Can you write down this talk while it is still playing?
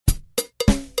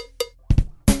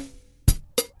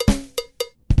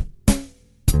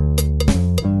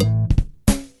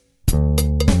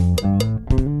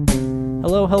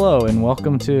hello, and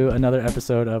welcome to another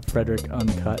episode of Frederick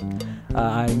Uncut.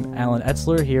 I'm Alan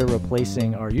Etzler here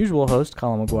replacing our usual host,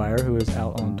 Colin McGuire, who is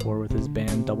out on tour with his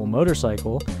band Double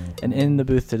Motorcycle. And in the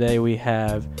booth today, we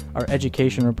have our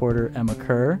education reporter, Emma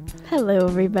Kerr. Hello,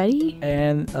 everybody.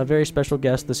 And a very special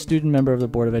guest, the student member of the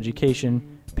Board of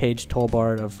Education, Paige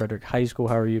Tolbard of Frederick High School.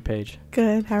 How are you, Paige?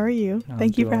 Good. How are you?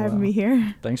 Thank you for having me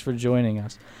here. Thanks for joining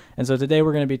us. And so today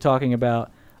we're going to be talking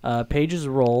about Paige's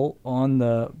role on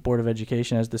the Board of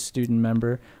Education as the student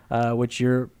member, which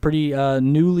you're pretty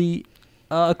newly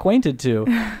acquainted to.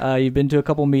 You've been to a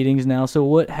couple meetings now. So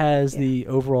what has the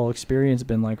overall experience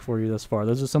been like for you thus far?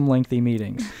 Those are some lengthy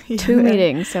meetings. Two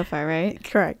meetings so far, right?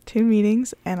 Correct. 2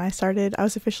 meetings. And I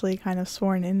was officially kind of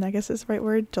sworn in, I guess is the right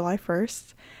word, July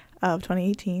 1st of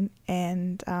 2018.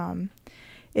 And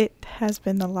it has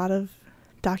been a lot of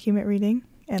document reading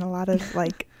and a lot of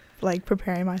like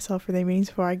preparing myself for the meetings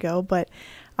before I go. But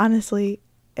honestly,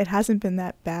 it hasn't been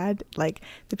that bad. Like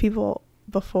the people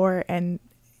before and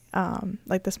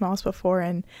like the smiles before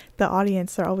and the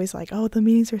audience, they're always like, oh, the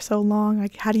meetings are so long,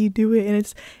 like how do you do it? And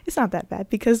it's not that bad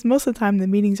because most of the time the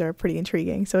meetings are pretty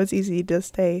intriguing, so it's easy to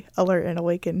stay alert and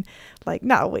awake and like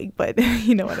not awake, but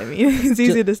you know what I mean. It's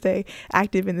easy to stay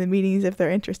active in the meetings if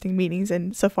they're interesting meetings,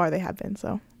 and so far they have been.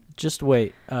 So just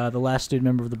wait. The last student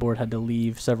member of the board had to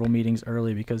leave several meetings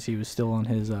early because he was still on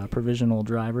his provisional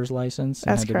driver's license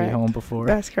and That's had correct. to be home before.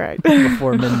 That's correct.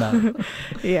 Before midnight.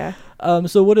 Yeah.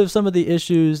 So what are some of the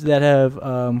issues that have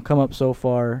come up so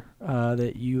far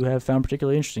that you have found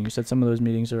particularly interesting? You said some of those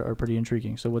meetings are pretty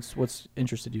intriguing. So what's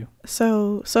interested you?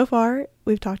 So far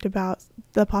we've talked about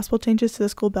the possible changes to the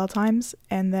school bell times,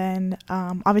 and then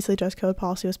obviously dress code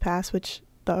policy was passed, which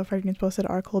the Frederick posted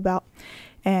an article about,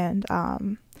 and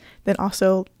then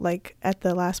also, like, at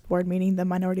the last board meeting, the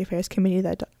Minority Affairs Committee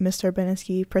that Mr.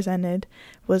 Beninsky presented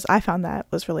I found that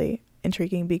was really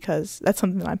intriguing because that's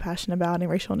something that I'm passionate about, and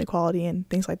racial inequality and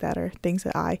things like that are things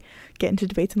that I get into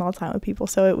debates in all the time with people.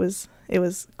 So it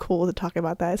was cool to talk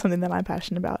about that. It's something that I'm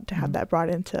passionate about, to have that brought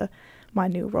into my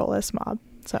new role as MOB.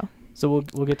 So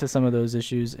we'll get to some of those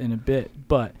issues in a bit,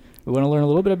 but we want to learn a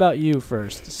little bit about you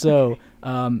first. So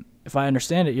if I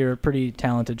understand it, you're a pretty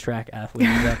talented track athlete.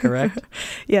 Is that correct?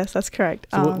 Yes, that's correct.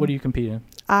 So what do you compete in?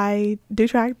 I do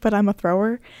track, but I'm a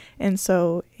thrower. And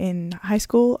so in high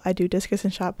school, I do discus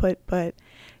and shot put, but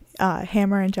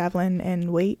hammer and javelin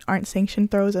and weight aren't sanctioned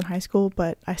throws in high school,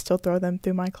 but I still throw them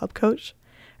through my club coach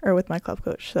or with my club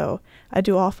coach. So I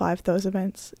do all 5 those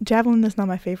events. Javelin is not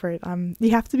my favorite.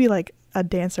 You have to be like a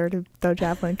dancer to throw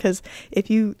javelin, because if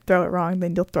you throw it wrong,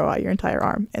 then you'll throw out your entire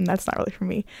arm, and that's not really for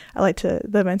me. I like the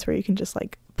events where you can just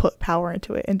like put power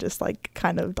into it and just like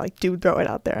kind of like throw it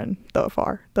out there and throw it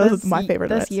far. Those are my favorite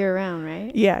events. That's year round,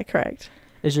 right? Yeah, correct.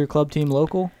 Is your club team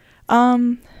local?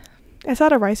 It's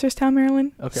out of Reisterstown,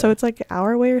 Maryland. Okay. So it's like an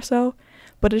hour away or so.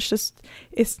 But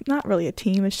it's not really a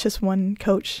team. It's just one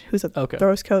coach who's a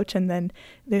throws coach, and then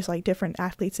there's like different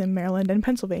athletes in Maryland and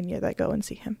Pennsylvania that go and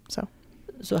see him. So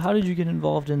how did you get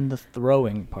involved in the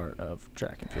throwing part of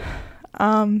track and field?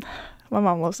 My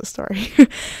mom loves the story,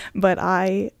 but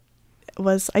I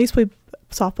used to play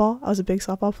softball. I was a big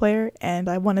softball player, and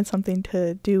I wanted something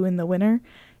to do in the winter.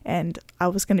 And I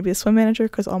was going to be a swim manager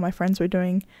because all my friends were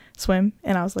doing swim.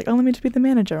 And I was like, oh, let me just be the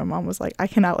manager. My mom was like, I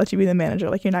cannot let you be the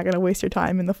manager. Like, you're not going to waste your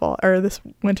time in the fall or this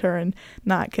winter and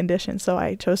not condition. So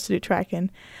I chose to do track,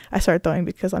 and I started throwing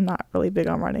because I'm not really big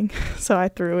on running. So I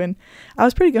threw, and I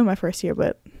was pretty good my first year,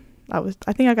 but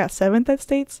I think I got 7th at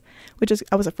states,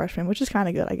 I was a freshman, which is kind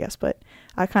of good, I guess. But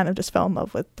I kind of just fell in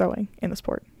love with throwing in the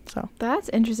sport. So that's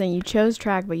interesting. You chose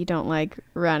track, but you don't like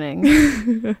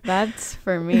running. That's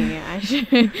for me.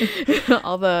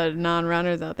 All the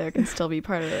non-runners out there can still be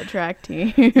part of the track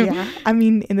team. Yeah, I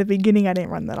mean, in the beginning, I didn't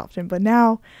run that often, but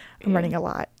now I'm running a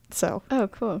lot. So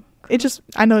cool.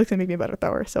 I know it's gonna make me a better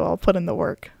thrower, so I'll put in the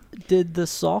work. Did the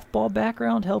softball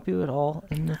background help you at all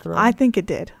in the throwing? I think it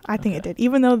did.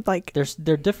 Even though like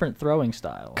they're different throwing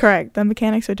styles. Correct. The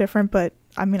mechanics are different, but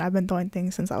I mean, I've been throwing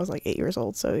things since I was like 8 years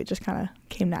old, so it just kind of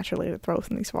came naturally to throw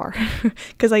things far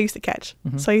because I used to catch.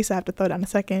 Mm-hmm. So I used to have to throw down a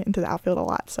second into the outfield a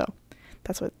lot. So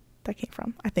that's what that came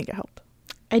from. I think it helped.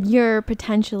 And you're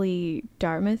potentially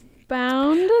Dartmouth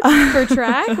bound for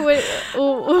track?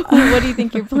 What do you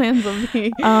think your plans will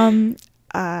be?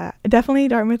 Definitely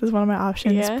Dartmouth is one of my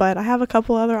options, but I have a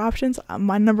couple other options.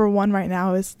 My number one right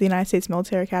now is the United States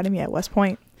Military Academy at West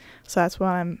Point. So that's what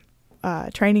I'm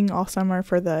training all summer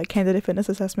for the candidate fitness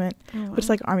assessment, which is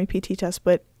like Army PT test,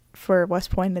 but for West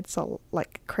Point it's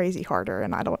like crazy harder,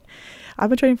 and I've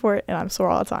been training for it and I'm sore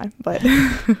all the time, but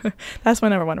that's my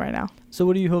number one right now. So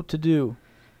what do you hope to do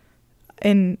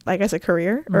in like as a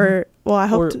career, or well, I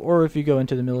hope or if you go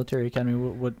into the military academy,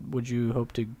 what would you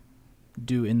hope to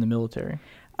do in the military?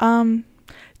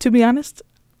 To be honest,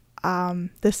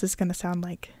 this is gonna sound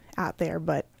like out there,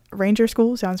 but Ranger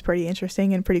School sounds pretty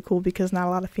interesting and pretty cool because not a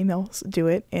lot of females do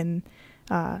it in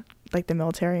like the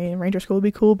military, and Ranger School would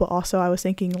be cool. But also I was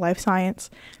thinking life science,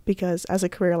 because as a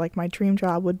career, like my dream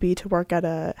job would be to work at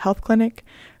a health clinic,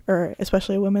 or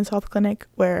especially a women's health clinic,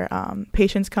 where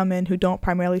patients come in who don't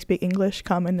primarily speak English,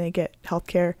 come and they get health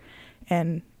care,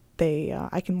 and they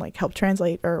I can like help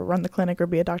translate or run the clinic or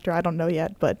be a doctor. I don't know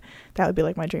yet, but that would be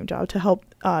like my dream job, to help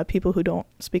people who don't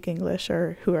speak English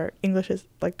or who are English is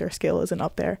like their skill isn't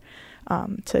up there,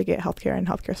 to get healthcare and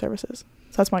healthcare services.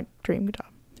 So that's my dream job.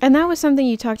 And that was something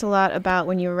you talked a lot about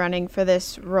when you were running for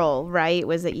this role, right?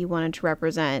 Was that you wanted to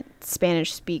represent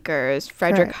Spanish speakers,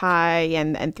 Frederick Correct. High,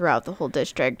 and throughout the whole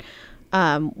district.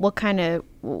 What kind of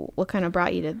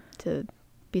brought you to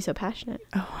be so passionate?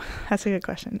 Oh, that's a good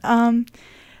question.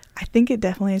 I think it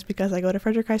definitely is because I go to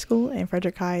Frederick High School, and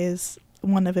Frederick High is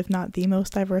one of, if not the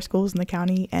most diverse schools in the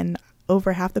county, and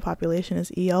over half the population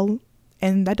is EL.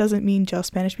 And that doesn't mean just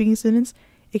Spanish-speaking students.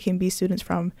 It can be students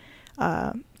from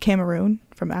Cameroon,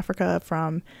 from Africa,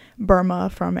 from Burma,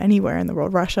 from anywhere in the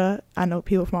world, Russia. I know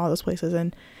people from all those places,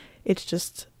 and it's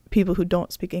just people who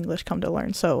don't speak English come to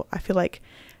learn. So I feel like,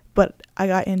 but I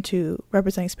got into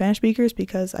representing Spanish speakers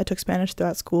because I took Spanish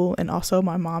throughout school, and also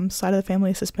my mom's side of the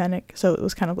family is Hispanic, so it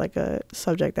was kind of like a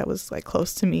subject that was like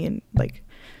close to me and like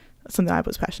something I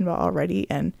was passionate about already.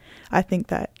 And I think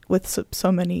that with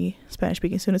so many Spanish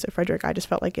speaking students at Frederick, I just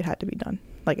felt like it had to be done.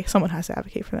 Like someone has to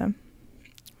advocate for them.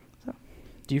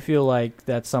 Do you feel like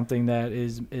that's something that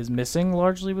is missing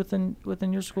largely within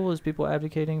your school? Is people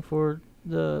advocating for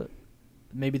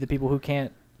maybe the people who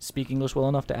can't speak English well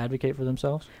enough to advocate for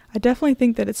themselves? I definitely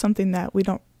think that it's something that we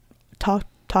don't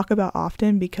talk about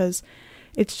often, because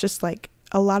it's just like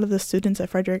a lot of the students at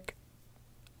Frederick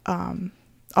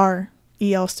are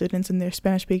EL students and they're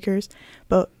Spanish speakers,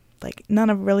 but like none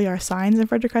of really our signs in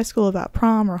Frederick High School about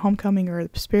prom or homecoming or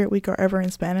Spirit Week are ever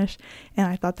in Spanish. And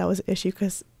I thought that was an issue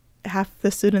because half the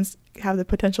students have the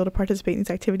potential to participate in these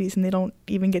activities and they don't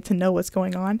even get to know what's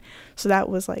going on. So that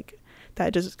was like,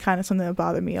 that just kind of something that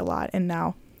bothered me a lot. And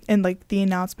now, and like the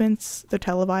announcements, they're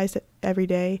televised every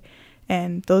day,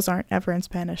 and those aren't ever in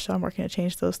Spanish. So I'm working to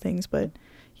change those things. But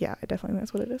yeah, I definitely think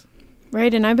that's what it is.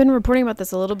 Right, and I've been reporting about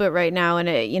this a little bit right now, and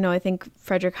I think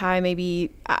Frederick High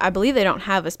I believe they don't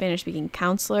have a Spanish-speaking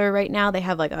counselor right now. They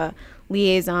have like a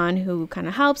liaison who kind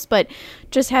of helps, but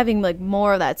just having like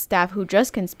more of that staff who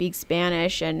just can speak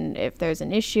Spanish, and if there's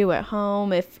an issue at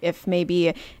home, if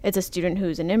maybe it's a student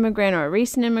who's an immigrant or a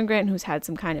recent immigrant who's had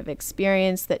some kind of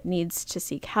experience that needs to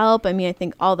seek help. I mean, I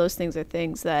think all those things are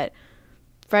things that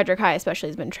Frederick High especially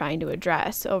has been trying to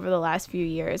address over the last few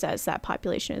years as that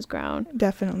population has grown.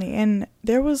 Definitely. And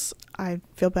there was, I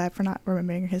feel bad for not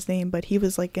remembering his name, but he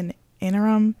was like an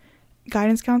interim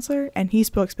guidance counselor, and he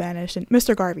spoke Spanish, and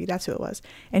Mr. Garvey, that's who it was.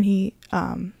 And he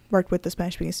worked with the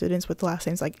Spanish speaking students with the last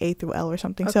names like A through L or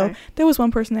something. Okay. So there was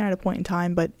one person there at a point in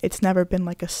time, but it's never been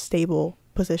like a stable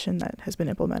position that has been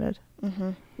implemented.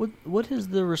 Mm-hmm. What has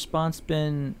the response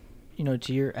been,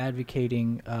 to your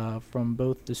advocating from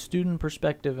both the student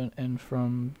perspective and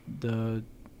from the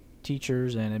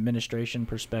teachers and administration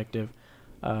perspective?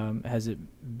 Has it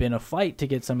been a fight to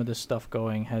get some of this stuff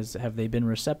going? Have they been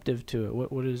receptive to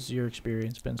it? What has your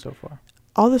experience been so far?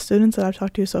 All the students that I've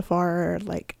talked to so far are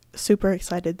like super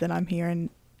excited that I'm here and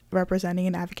representing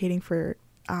and advocating for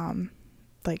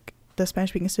like the Spanish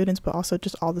speaking students, but also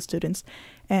just all the students.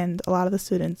 And a lot of the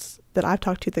students that I've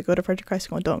talked to that go to Frederick High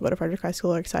School and don't go to Frederick High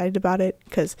School are excited about it,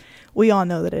 because we all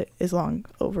know that it is long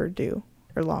overdue,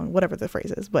 or long, whatever the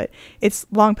phrase is, but it's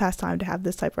long past time to have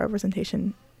this type of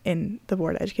representation in the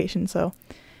Board of Education. So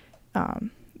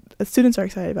the students are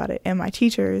excited about it. And my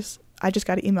teachers, I just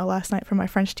got an email last night from my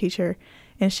French teacher,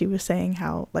 and she was saying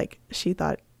how like she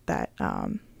thought that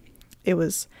it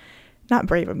was not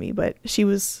brave of me, but she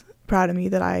was proud of me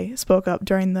that I spoke up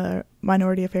during the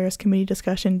Minority Affairs Committee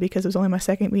discussion, because it was only my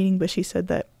second meeting, but she said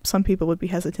that some people would be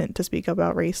hesitant to speak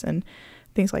about race and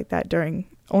things like that during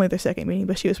only their second meeting,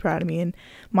 but she was proud of me. And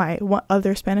my one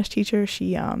other Spanish teacher,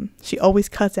 she always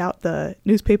cuts out the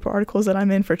newspaper articles that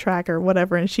I'm in for track or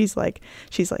whatever, and she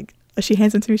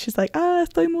hands them to me, she's like,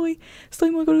 estoy muy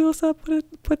orgullosa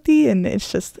por ti, and it's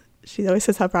just, she always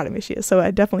says how proud of me she is. So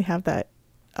I definitely have that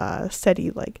steady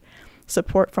like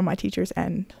support from my teachers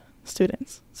and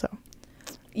students. So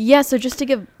Yeah, so just to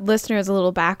give listeners a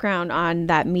little background on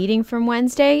that meeting from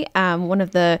Wednesday, one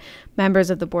of the members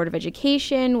of the Board of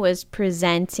Education was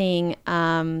presenting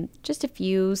just a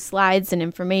few slides and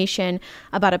information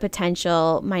about a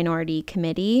potential minority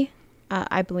committee,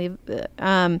 I believe,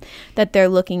 that they're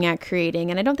looking at creating.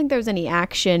 And I don't think there was any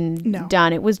action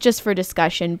done. It was just for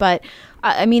discussion. But,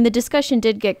 I mean, the discussion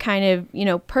did get kind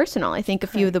of, personal. I think a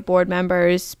few of the board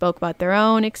members spoke about their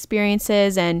own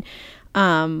experiences, and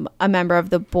a member of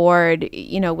the board,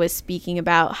 was speaking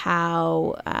about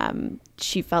how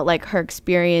she felt like her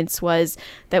experience was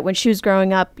that when she was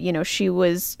growing up, she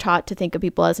was taught to think of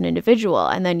people as an individual.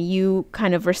 And then you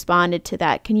kind of responded to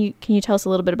that. Can you tell us a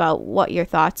little bit about what your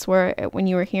thoughts were when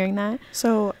you were hearing that?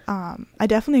 So I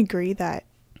definitely agree that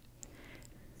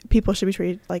people should be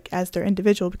treated like as their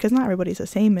individual, because not everybody's the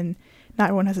same and not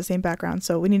everyone has the same background.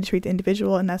 So we need to treat the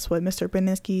individual, and that's what Mr.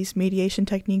 Beninsky's mediation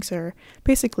techniques are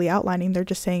basically outlining. They're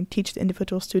just saying teach the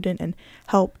individual student and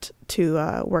helped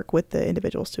to work with the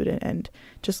individual student and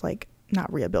just like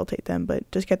not rehabilitate them, but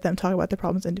just get them talk about their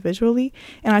problems individually.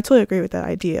 And I totally agree with that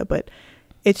idea, but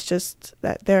it's just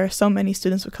that there are so many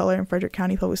students of color in Frederick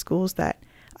County Public Schools that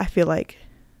I feel like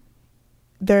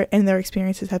their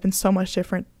experiences have been so much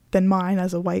different than mine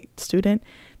as a white student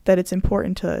that it's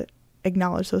important to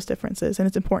acknowledge those differences, and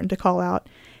it's important to call out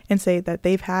and say that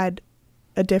they've had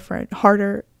a different,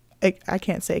 harder, I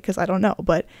can't say because I don't know,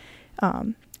 but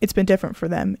it's been different for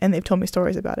them, and they've told me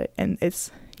stories about it, and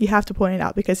you have to point it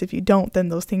out, because if you don't, then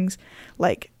those things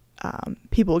like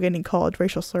people getting called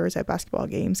racial slurs at basketball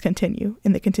games continue,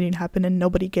 and they continue to happen, and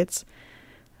nobody gets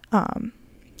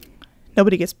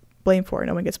blamed for it,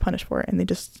 no one gets punished for it, and they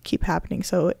just keep happening.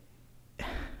 So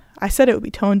I said it would be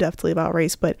tone deaf to leave out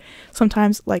race, but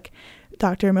sometimes, like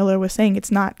Dr. Miller was saying, it's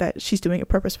not that she's doing it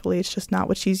purposefully. It's just not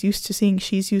what she's used to seeing.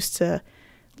 She's used to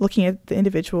looking at the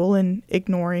individual and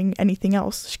ignoring anything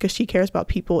else, because she cares about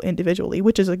people individually,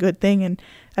 which is a good thing, and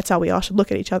that's how we all should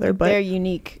look at each other. But their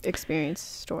unique experience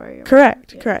story.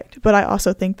 Correct. But I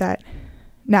also think that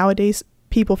nowadays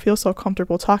people feel so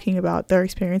comfortable talking about their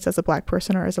experience as a Black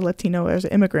person or as a Latino or as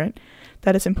an immigrant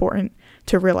that it's important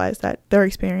to realize that their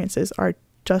experiences are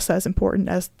just as important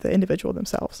as the individual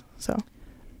themselves. So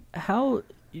how,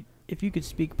 if you could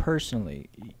speak personally,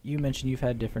 you mentioned you've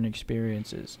had different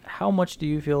experiences. How much do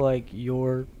you feel like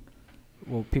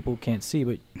people can't see,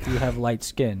 but you have light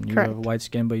skin. You Correct. have white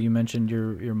skin, but you mentioned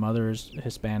your mother is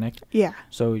Hispanic. Yeah.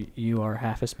 So you are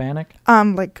half Hispanic?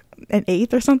 Like an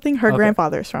eighth or something. Her Okay.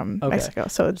 grandfather's from Mexico,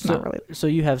 so it's not really. So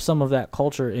you have some of that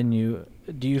culture in you.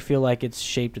 Do you feel like it's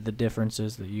shaped the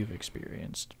differences that you've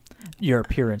experienced? Your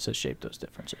appearance has shaped those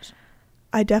differences?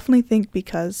 I definitely think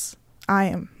because I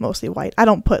am mostly white. I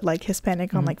don't put like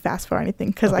Hispanic on like FAFSA or anything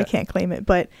because I can't claim it.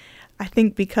 But I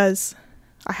think because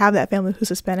I have that family who's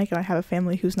Hispanic and I have a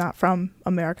family who's not from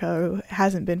America or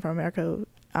hasn't been from America,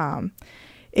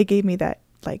 it gave me that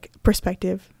like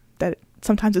perspective that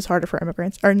sometimes it's harder for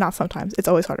immigrants, or not sometimes, it's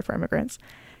always harder for immigrants.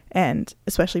 And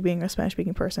especially being a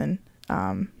Spanish-speaking person,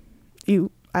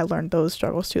 I learned those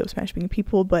struggles too of Spanish-speaking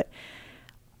people. But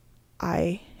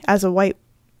as a white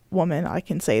woman, I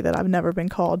can say that I've never been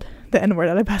called the N-word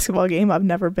at a basketball game. I've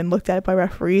never been looked at by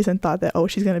referees and thought that, oh,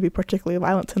 she's going to be particularly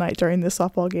violent tonight during this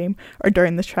softball game or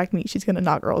during this track meet. She's going to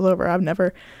knock girls over.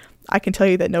 I can tell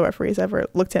you that no referees ever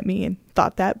looked at me and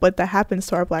thought that, but that happens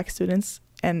to our Black students,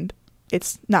 and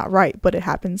it's not right, but it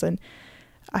happens. And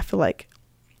I feel like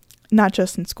not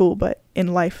just in school, but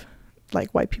in life,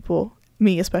 like white people,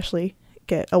 me especially,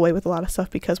 get away with a lot of stuff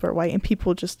because we're white, and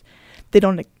people just, they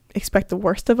don't expect the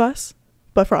worst of us.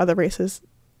 But for other races,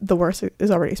 the worst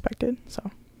is already expected.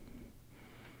 So,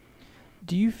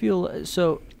 do you feel,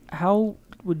 so how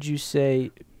would you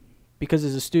say, because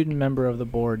as a student member of the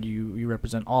board, you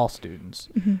represent all students.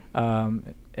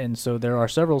 Mm-hmm. And so there are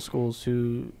several schools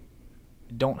who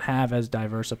don't have as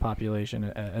diverse a population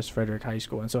as Frederick High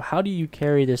School. And so how do you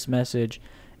carry this message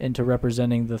into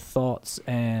representing the thoughts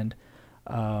and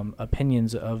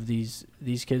opinions of these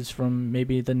kids from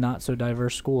maybe the not so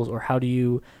diverse schools, or how do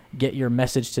you get your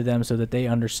message to them so that they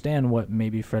understand what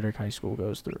maybe Frederick High School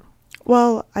goes through?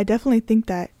 Well, I definitely think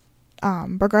that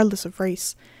regardless of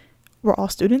race, we're all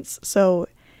students. So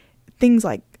things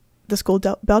like the school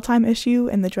bell time issue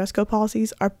and the dress code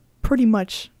policies are pretty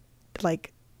much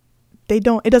like, it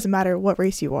doesn't matter what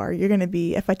race you are, you're going to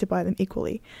be affected by them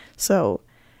equally. So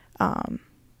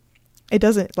it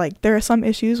doesn't, like, there are some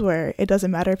issues where it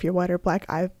doesn't matter if you're white or Black.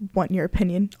 I want your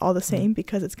opinion all the same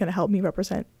because it's going to help me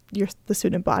represent the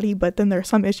student body. But then there are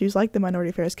some issues like the Minority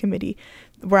Affairs Committee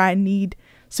where I need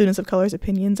students of color's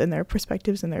opinions and their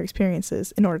perspectives and their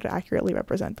experiences in order to accurately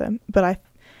represent them. But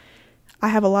I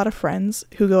have a lot of friends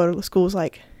who go to schools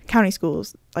like county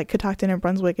schools like Catoctin and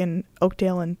Brunswick and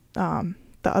Oakdale and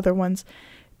the other ones,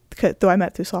 though I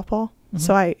met through softball. Mm-hmm.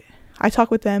 So I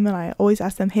talk with them, and I always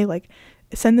ask them, hey, like,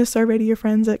 send this survey to your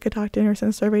friends at Catoctin or send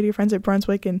a survey to your friends at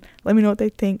Brunswick and let me know what they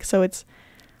think. So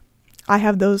I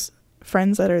have those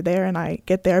friends that are there, and I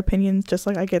get their opinions just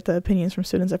like I get the opinions from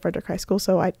students at Frederick High School.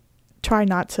 So I try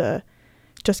not to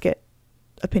just get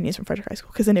opinions from Frederick High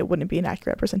School, because then it wouldn't be an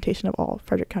accurate representation of all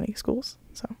Frederick County schools.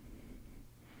 So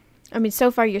I mean,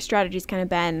 so far your strategy's kind of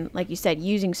been, like you said,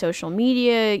 using social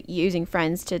media, using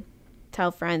friends to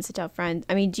tell friends to tell friends.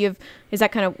 I mean, is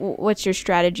that kind of, what's your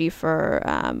strategy for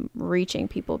reaching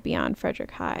people beyond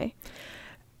Frederick High?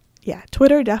 Yeah,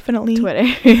 Twitter, definitely. Twitter.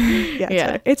 Yeah.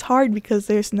 Twitter. It's hard because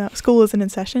school isn't in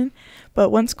session,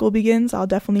 but once school begins, I'll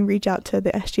definitely reach out to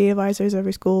the SGA advisors of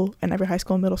every school and every high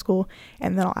school and middle school,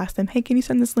 and then I'll ask them, hey, can you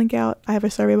send this link out? I have a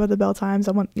survey about the bell times.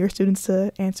 I want your students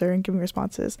to answer and give me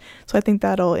responses. So I think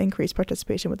that'll increase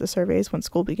participation with the surveys when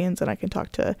school begins, and I can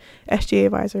talk to SGA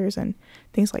advisors and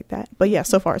things like that. But yeah,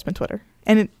 so far it's been Twitter,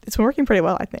 and it's been working pretty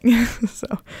well, I think.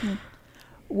 So,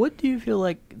 what do you feel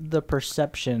like the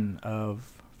perception of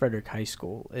Frederick High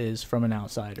School is from an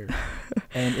outsider,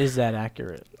 and is that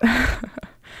accurate?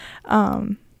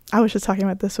 I was just talking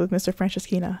about this with Mr.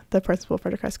 Franceschina, the principal of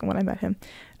Frederick High School, when I met him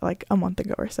like a month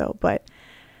ago or so. But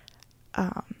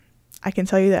I can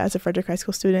tell you that as a Frederick High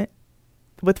School student,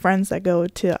 with friends that go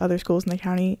to other schools in the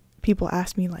county, people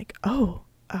ask me like, oh,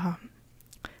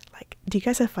 like, do you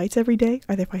guys have fights every day?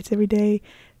 Are there fights every day?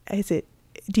 Do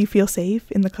you feel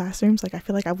safe in the classrooms? Like, I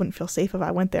feel like I wouldn't feel safe if I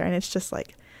went there. And it's just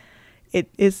like,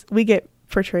 we get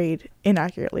portrayed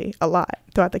inaccurately a lot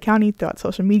throughout the county, throughout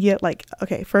social media. Like,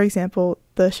 okay, for example,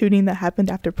 the shooting that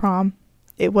happened after prom,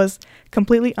 it was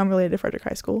completely unrelated to Frederick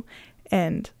High School,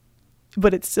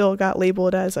 but it still got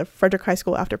labeled as a Frederick High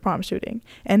School after prom shooting.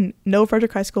 And no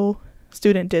Frederick High School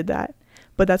student did that,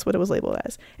 but that's what it was labeled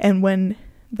as. And when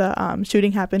the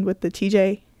shooting happened with the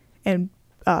TJ and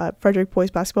Frederick boys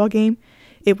basketball game,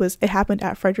 it happened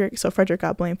at Frederick, so Frederick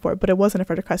got blamed for it, but it wasn't a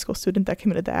Frederick High School student that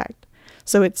committed the act.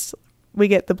 So we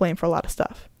get the blame for a lot of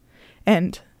stuff.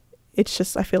 And it's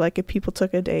just, I feel like if people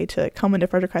took a day to come into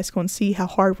Frederick High School and see how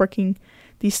hardworking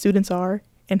these students are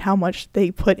and how much they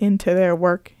put into their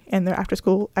work and their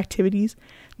after-school activities,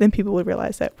 then people would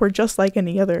realize that we're just like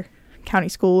any other county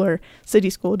school or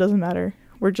city school. It doesn't matter.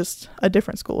 We're just a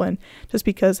different school. And just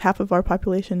because half of our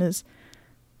population is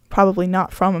probably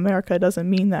not from America doesn't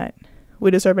mean that we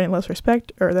deserve any less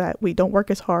respect or that we don't work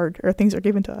as hard or things are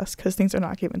given to us, because things are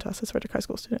not given to us as Frederick High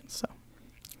School students. So,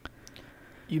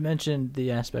 you mentioned the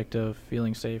aspect of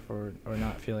feeling safe or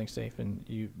not feeling safe, and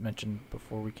you mentioned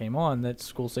before we came on that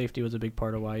school safety was a big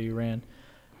part of why you ran.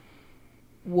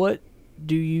 What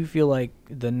do you feel like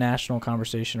the national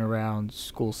conversation around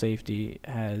school safety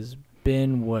has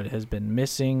been? What has been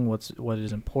missing? What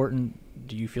is important?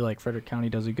 Do you feel like Frederick County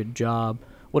does a good job?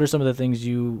 What are some of the things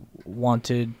you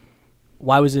wanted?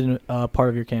 Why was it a part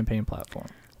of your campaign platform?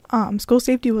 School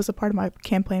safety was a part of my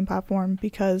campaign platform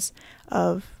because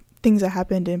of things that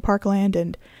happened in Parkland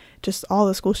and just all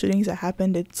the school shootings that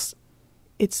happened.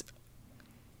 It's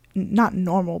not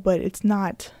normal, but it's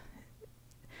not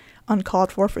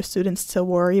uncalled for students to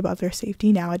worry about their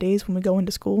safety nowadays when we go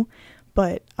into school.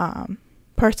 But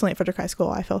personally at Frederick High School,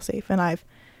 I felt safe, and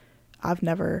I've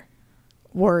never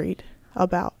worried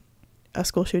about a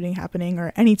school shooting happening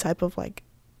or any type of like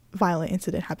violent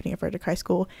incident happening at Frederick High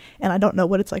School. And I don't know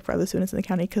what it's like for other students in the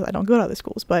county because I don't go to other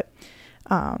schools, but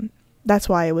that's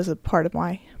why it was a part of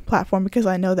my platform, because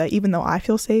I know that even though I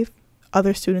feel safe,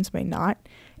 other students may not,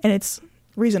 and it's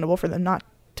reasonable for them not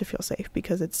to feel safe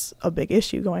because it's a big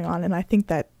issue going on. And I think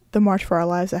that the March for Our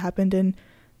Lives that happened it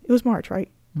was March, right?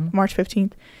 Mm-hmm. March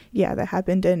 15th. Yeah, that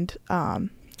happened. And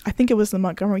I think it was the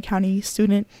Montgomery County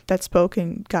student that spoke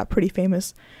and got pretty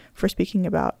famous for speaking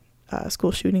about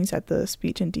school shootings at the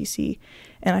speech in D.C.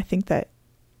 And I think that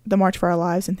the March for Our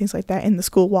Lives and things like that and the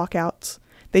school walkouts,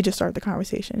 they just started the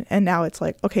conversation. And now it's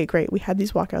like, okay, great, we had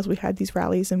these walkouts, we had these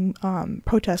rallies and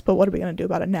protests, but what are we going to do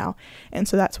about it now? And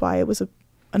so that's why it was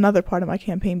another part of my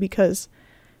campaign, because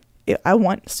I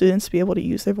want students to be able to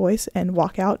use their voice and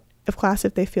walk out of class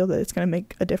if they feel that it's going to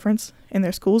make a difference in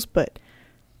their schools. But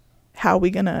how are we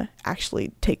going to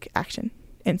actually take action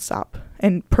and stop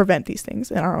and prevent these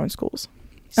things in our own schools?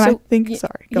 And so, I think,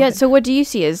 go ahead. So what do you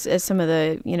see as some of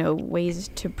the, ways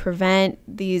to prevent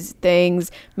these things,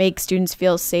 make students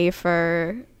feel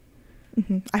safer?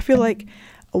 Mm-hmm. I feel like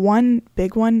one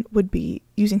big one would be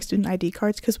using student ID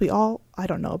cards, because I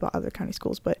don't know about other county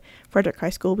schools, but Frederick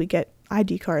High School, we get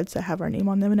ID cards that have our name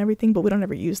on them and everything, but we don't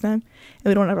ever use them. And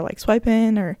we don't ever swipe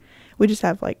in, or we just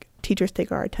have teachers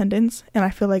take our attendance. And I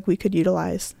feel like we could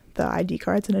utilize the ID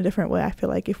cards in a different way. I feel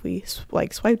like if we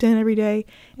swiped in every day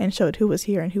and showed who was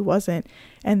here and who wasn't,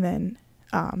 and then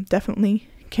definitely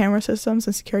camera systems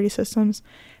and security systems.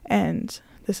 And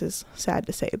this is sad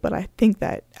to say, but I think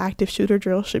that active shooter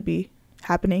drills should be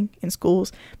happening in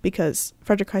schools, because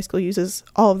Frederick High School uses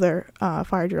all of their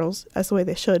fire drills as the way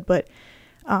they should. But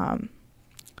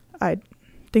I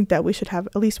think that we should have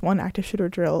at least one active shooter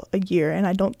drill a year, and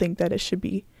I don't think that it should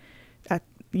be at,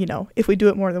 if we do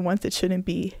it more than once, it shouldn't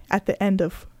be at the end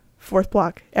of fourth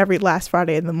block every last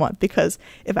Friday of the month, because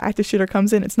if an active shooter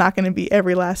comes in, it's not going to be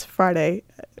every last Friday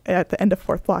at the end of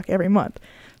fourth block every month.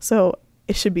 So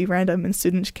it should be random, and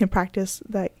students can practice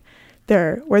that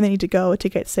where they need to go to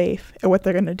get safe, or what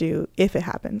they're going to do if it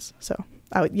happens. So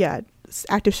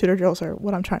active shooter drills are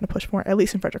what I'm trying to push for, at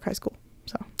least in Frederick High School.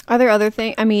 So are there other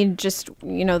things? I mean, just,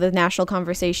 the national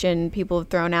conversation people have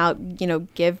thrown out,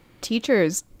 give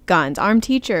teachers guns, armed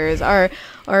teachers, or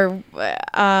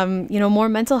more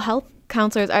mental health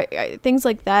counselors, things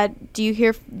like that. Do you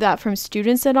hear that from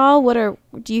students at all?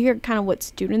 Do you hear kind of what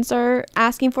students are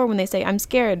asking for when they say, I'm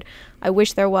scared, I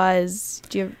wish there was?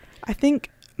 I think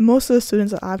most of the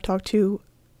students that I've talked to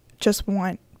just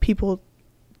want people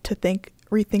to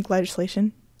rethink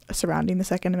legislation surrounding the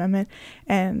Second Amendment.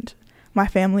 And my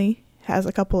family has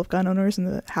a couple of gun owners in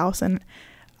the house, and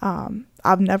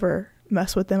I've never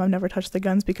messed with them. I've never touched the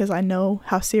guns, because I know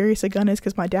how serious a gun is,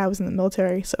 because my dad was in the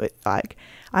military. So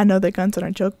I know that guns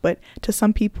aren't a joke. But to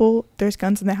some people, there's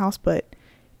guns in the house, but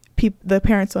the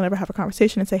parents don't ever have a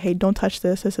conversation and say, hey, don't touch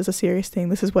this. This is a serious thing.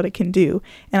 This is what it can do.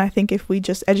 And I think if we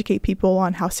just educate people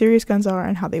on how serious guns are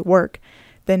and how they work,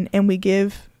 and we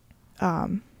give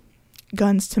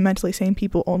guns to mentally sane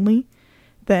people only,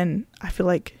 then I feel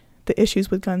like the issues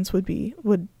with guns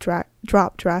would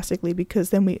drop drastically,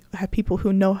 because then we have people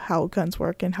who know how guns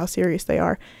work and how serious they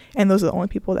are, and those are the only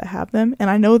people that have them. And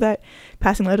I know that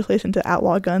passing legislation to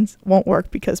outlaw guns won't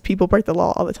work, because people break the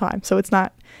law all the time. So it's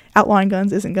not, outlawing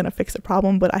guns isn't going to fix the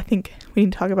problem. But I think we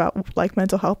need to talk about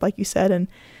mental health, like you said, and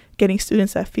getting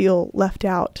students that feel left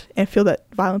out and feel that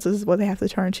violence is what they have to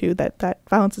turn to, that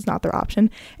violence is not their option.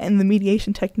 And the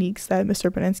mediation techniques that Mr.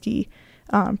 Beninsky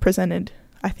presented,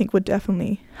 I think, would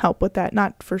definitely help with that,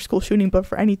 not for school shooting, but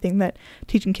for anything, that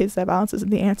teaching kids that violence isn't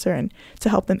the answer, and to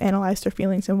help them analyze their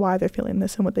feelings and why they're feeling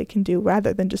this and what they can do,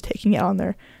 rather than just taking it on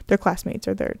their classmates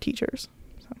or their teachers.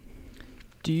 So.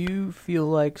 Do you feel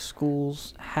like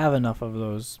schools have enough of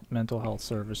those mental health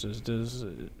services?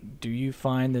 Do you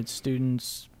find that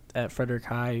students at Frederick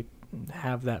High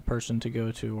have that person to go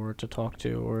to or to talk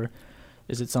to, or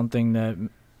is it something that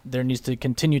there needs to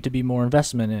continue to be more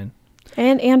investment in?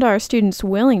 And are students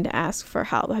willing to ask for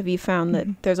help? Have you found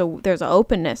that there's an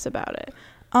openness about it?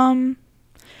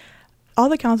 All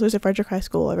the counselors at Frederick High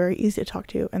School are very easy to talk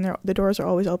to, and the doors are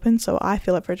always open. So I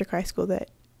feel at Frederick High School that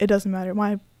it doesn't matter.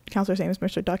 My counselor's name is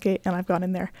Mr. Duckett, and I've gone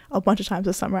in there a bunch of times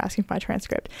this summer asking for my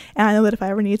transcript. And I know that if I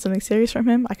ever need something serious from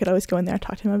him, I could always go in there and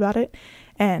talk to him about it.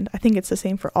 And I think it's the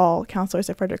same for all counselors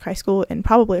at Frederick High School, and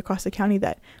probably across the county,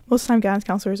 that most of the time guidance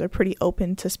counselors are pretty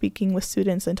open to speaking with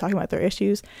students and talking about their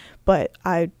issues. But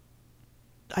I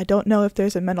don't know if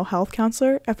there's a mental health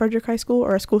counselor at Frederick High School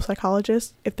or a school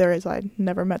psychologist. If there is, I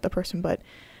never met the person, but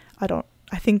I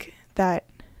think that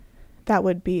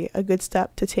would be a good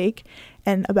step to take.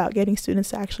 And about getting students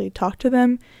to actually talk to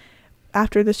them.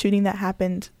 After the shooting that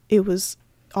happened,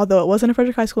 although it wasn't a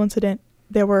Frederick High School incident,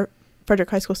 there were Frederick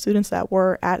High School students that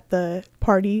were at the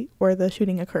party where the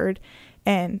shooting occurred,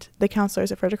 and the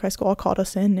counselors at Frederick High School all called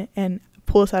us in and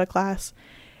pulled us out of class,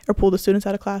 or pulled the students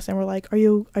out of class, and were like, are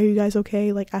you guys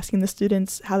okay? Like, asking the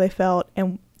students how they felt,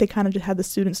 and they kind of just had the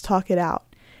students talk it out.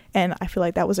 And I feel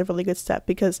like that was a really good step,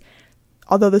 because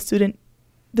although the student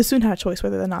had a choice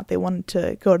whether or not they wanted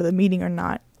to go to the meeting or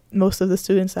not, most of the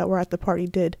students that were at the party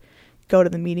did go to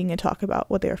the meeting and talk about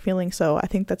what they were feeling. So I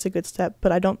think that's a good step,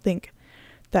 but I don't think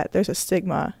that there's a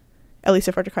stigma, at least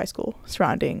at Frederick High School,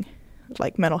 surrounding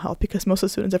mental health, because most of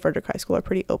the students at Frederick High School are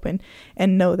pretty open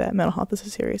and know that mental health is a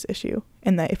serious issue,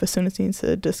 and that if a student needs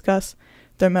to discuss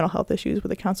their mental health issues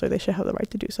with a counselor, they should have the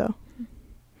right to do so.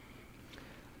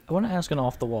 I want to ask an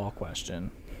off-the-wall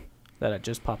question that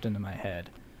just popped into my head.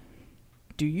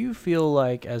 Do you feel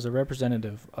like, as a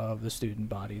representative of the student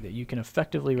body, that you can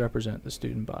effectively represent the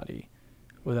student body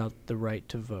without the right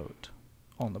to vote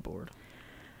on the board?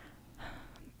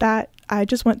 That I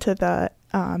just went to the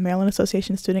Maryland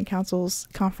Association of Student Councils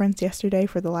conference yesterday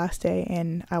for the last day,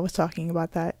 and I was talking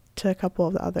about that to a couple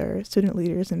of the other student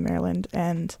leaders in Maryland.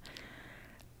 And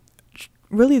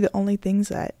really the only things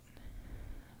that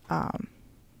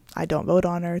I don't vote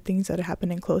on are things that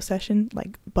happen in closed session,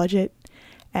 like budget.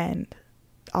 And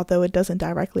although it doesn't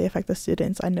directly affect the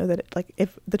students, I know that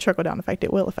if the trickle down effect,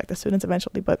 it will affect the students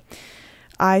eventually. But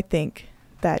I think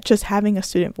that just having a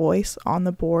student voice on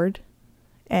the board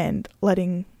and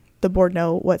letting the board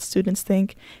know what students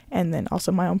think, and then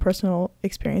also my own personal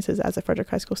experiences as a Frederick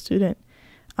High School student,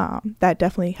 that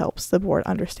definitely helps the board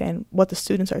understand what the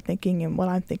students are thinking and what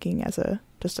I'm thinking as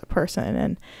just a person.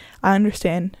 And I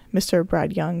understand Mr.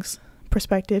 Brad Young's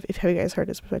perspective. Have you guys heard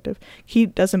his perspective? He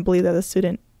doesn't believe that the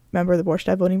student member of the board should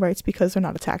have voting rights because they're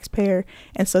not a taxpayer,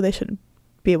 and so they shouldn't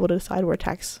be able to decide where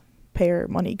taxpayer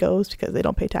money goes because they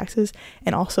don't pay taxes.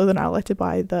 And also they're not elected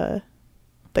by the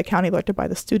county, elected by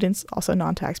the students, also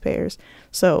non-taxpayers.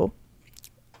 So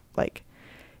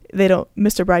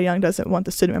Mr. Brad Young doesn't want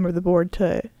the student member of the board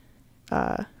to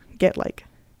get like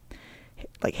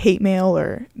hate mail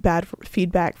or bad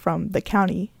feedback from the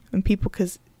county and people,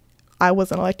 because I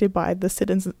wasn't elected by the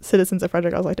citizens of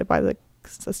Frederick. I was elected by the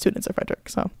students of Frederick.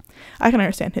 So I can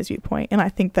understand his viewpoint. And I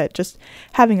think that just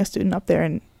having a student up there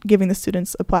and giving the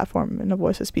students a platform and a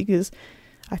voice to speak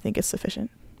I think is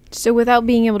sufficient. So without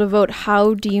being able to vote,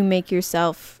 how do you make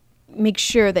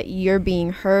sure that you're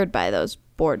being heard by those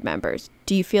board members?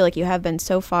 Do you feel like you have been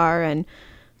so far, and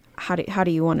how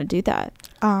do you want to do that?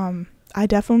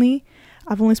 I've only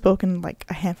spoken like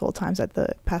a handful of times at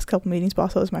the past couple meetings, but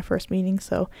also it was my first meeting,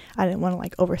 so I didn't want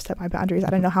to overstep my boundaries. I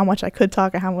didn't know how much I could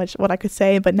talk or what I could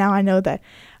say, but now I know that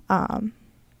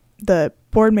the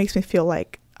board makes me feel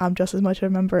like I'm just as much of a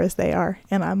member as they are,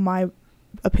 and my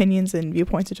opinions and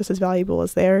viewpoints are just as valuable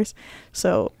as theirs.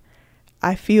 So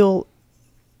I feel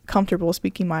comfortable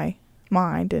speaking my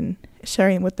mind and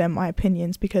sharing with them my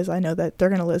opinions, because I know that they're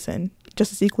going to listen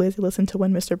just as equally as they listen to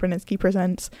when Mr. Braninsky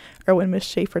presents or when Ms.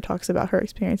 Schaefer talks about her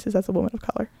experiences as a woman of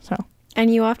color. So.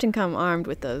 And you often come armed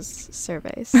with those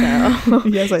surveys, so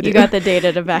yes, I do. You got the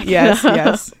data to back it up.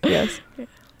 Yes.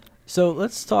 So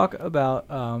let's talk about,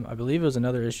 I believe it was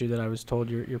another issue that I was told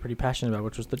you're pretty passionate about,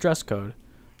 which was the dress code,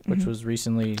 which was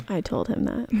recently... I told him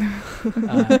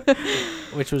that.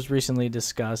 Which was recently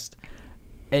discussed.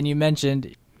 And you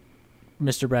mentioned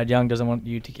Mr. Brad Young doesn't want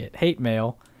you to get hate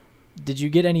mail. Did you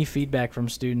get any feedback from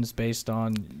students based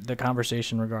on the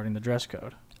conversation regarding the dress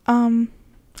code?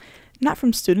 Not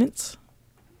from students.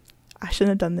 I shouldn't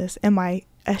have done this. And my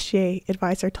SGA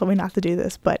advisor told me not to do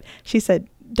this, but she said,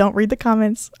 don't read the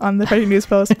comments on the Frederick News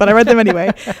Post, but I read them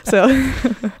anyway. So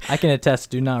I can attest,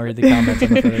 do not read the comments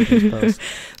on the Frederick News Post.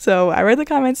 So I read the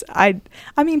comments. I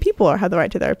mean, people have the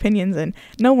right to their opinions, and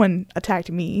no one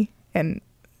attacked me,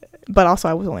 but also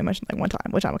I was only mentioned one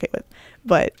time, which I'm okay with.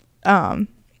 But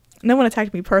no one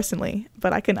attacked me personally,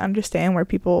 but I can understand where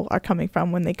people are coming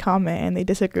from when they comment and they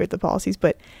disagree with the policies.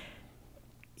 But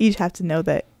you just have to know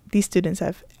that these students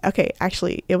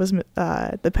actually, it was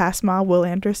the past Ma, Will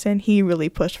Anderson. He really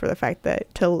pushed for the fact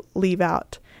that to leave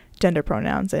out gender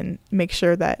pronouns and make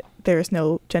sure that there is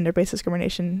no gender-based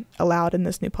discrimination allowed in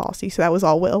this new policy. So that was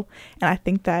all Will. And I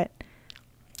think that,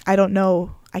 I don't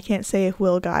know, I can't say if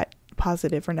Will got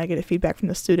positive or negative feedback from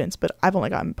the students, but I've only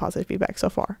gotten positive feedback so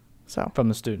far. So from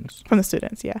the students,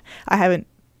 yeah. I haven't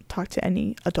talked to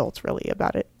any adults really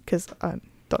about it because I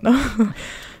don't know.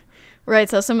 Right.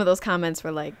 So some of those comments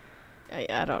were like,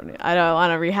 I don't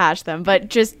want to rehash them, but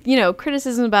just,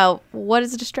 criticism about what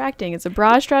is distracting. Is a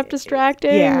bra strap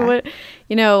distracting? Yeah. What,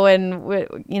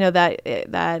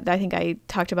 that I think I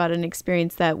talked about an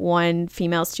experience that one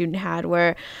female student had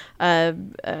where a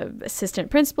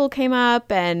assistant principal came up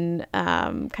and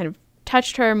kind of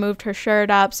touched her, moved her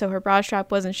shirt up so her bra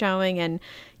strap wasn't showing, and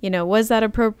was that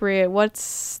appropriate?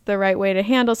 What's the right way to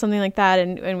handle something like that?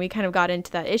 And we kind of got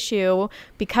into that issue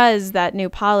because that new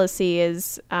policy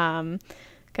is kind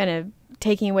of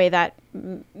taking away that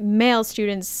male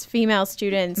students, female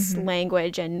students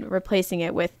language and replacing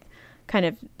it with kind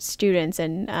of students.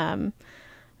 And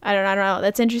I don't know.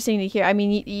 That's interesting to hear. I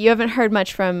mean, you haven't heard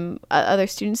much from other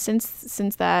students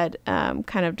since that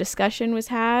kind of discussion was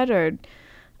had, or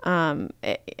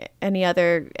any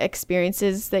other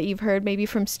experiences that you've heard maybe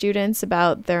from students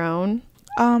about their own?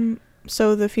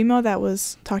 So the female that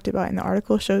was talked about in the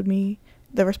article showed me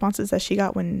the responses that she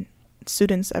got when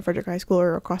students at Frederick High School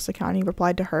or across the county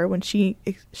replied to her when she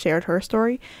shared her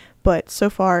story. But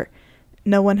so far,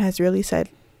 no one has really said,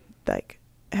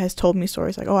 has told me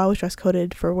stories like, oh, I was dress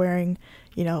coded for wearing,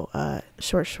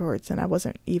 short shorts, and I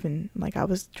wasn't even, I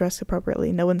was dressed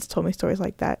appropriately. No one's told me stories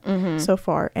like that so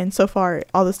far. And so far,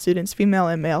 all the students, female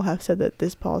and male, have said that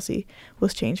this policy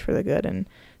was changed for the good and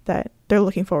that they're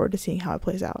looking forward to seeing how it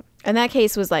plays out. And that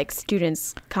case was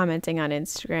students commenting on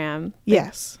Instagram.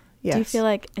 Yes. Yes. Do you feel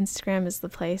like Instagram is the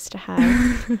place to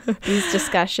have these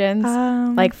discussions,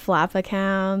 like flap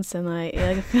accounts and like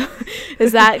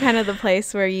is that kind of the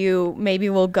place where you maybe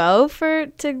will go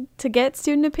to get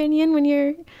student opinion when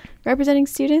you're representing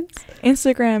students?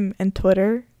 Instagram and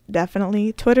Twitter,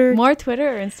 definitely. Twitter. More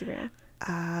Twitter or Instagram?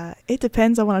 It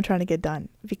depends on what I'm trying to get done,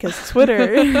 because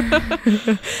Twitter,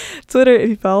 if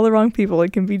you follow the wrong people,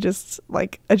 it can be just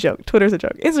like a joke. Twitter's a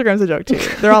joke. Instagram's a joke too.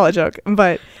 They're all a joke,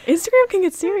 but Instagram can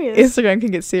get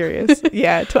serious.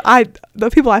 Yeah. The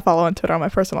people I follow on Twitter on my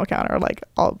personal account are like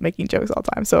all making jokes all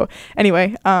the time. So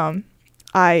anyway,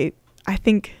 I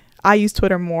think I use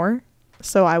Twitter more,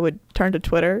 so I would turn to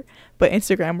Twitter, but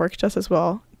Instagram works just as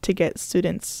well to get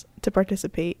students to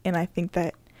participate. And I think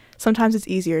that sometimes it's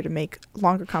easier to make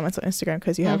longer comments on Instagram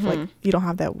because you have like, you don't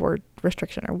have that word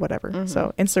restriction or whatever.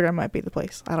 So Instagram might be the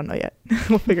place. I don't know yet.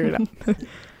 We'll figure it out.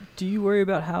 Do you worry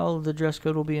about how the dress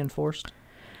code will be enforced?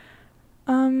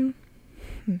 I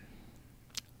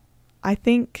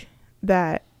think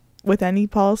that with any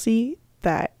policy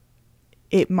that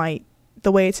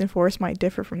the way it's enforced might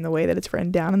differ from the way that it's written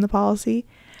down in the policy.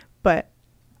 But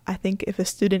I think if a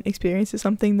student experiences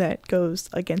something that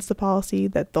goes against the policy,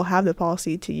 that they'll have the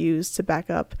policy to use to back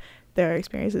up their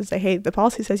experiences. Say, hey, the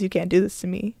policy says you can't do this to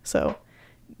me. So,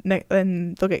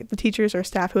 and they'll get the teachers or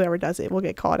staff, whoever does it, will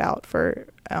get called out for,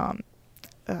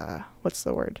 what's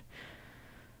the word?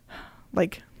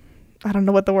 Like, I don't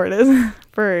know what the word is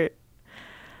for,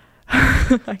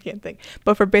 I can't think.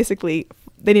 But for basically,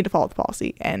 they need to follow the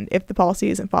policy. And if the policy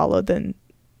isn't followed, then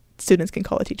students can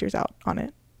call the teachers out on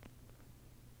it.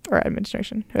 Or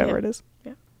administration, whoever it is.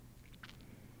 Yeah.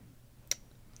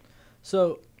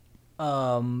 So,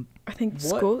 I think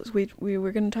schools. We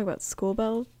were going to talk about school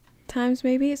bell times,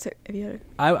 maybe. So, if you had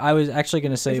I was actually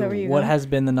going to say, what going? has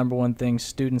been the number one thing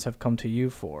students have come to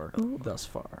you for thus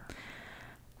far?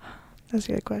 That's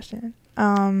a good question.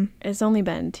 It's only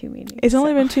been 2 meetings. It's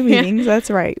only been 2 meetings. That's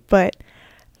right. But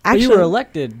actually, you were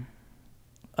elected.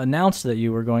 Announced that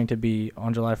you were going to be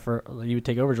on July 1st. You would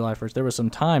take over July 1st. There was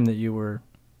some time that you were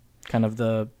kind of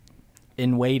the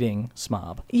in waiting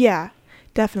SMOB. Yeah,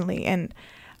 definitely. And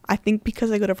I think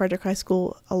because I go to Frederick High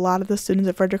School, a lot of the students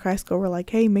at Frederick High School were like,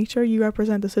 hey, make sure you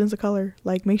represent the students of color.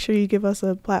 Like, make sure you give us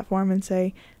a platform and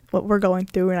say what we're going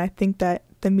through. And I think that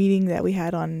the meeting that we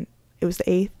had it was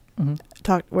the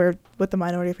 8th, with the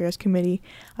Minority Affairs Committee,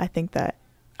 I think that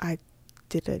I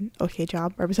did an okay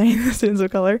job representing the students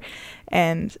of color.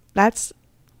 And that's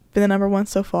been the number one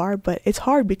so far. But it's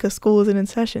hard because school isn't in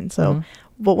session. So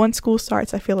but once school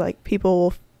starts, I feel like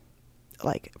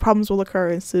problems will occur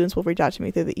and students will reach out to me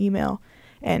through the email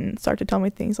and start to tell me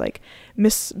things like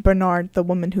Miss Bernard, the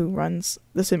woman who runs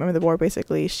the student member of the board,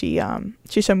 basically, she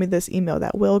showed me this email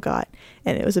that Will got,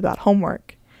 and it was about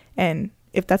homework. And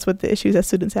if that's what the issues that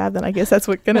students have, then I guess that's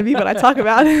what's going to be what I talk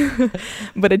about.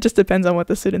 But it just depends on what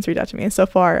the students reach out to me. And so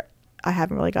far, I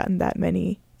haven't really gotten that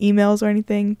many emails or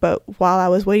anything. But while I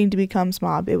was waiting to become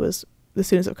SMOB, it was the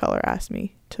students of color asked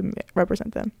me to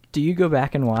represent them. Do you go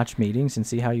back and watch meetings and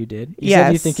see how you did? You yes.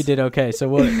 said you think you did okay. So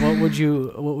what would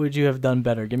you have done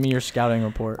better? Give me your scouting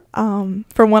report.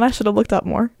 For one, I should have looked up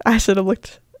more. I should have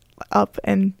looked up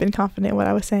and been confident in what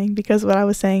I was saying, because what I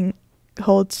was saying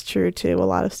holds true to a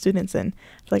lot of students, and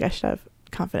I feel like I should have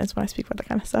confidence when I speak about that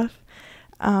kind of stuff.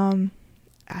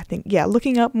 I think,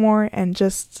 looking up more and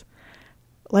just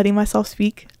letting myself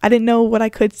speak. I didn't know what I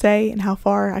could say and how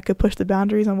far I could push the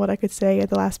boundaries on what I could say at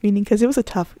the last meeting, because it was a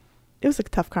tough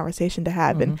conversation to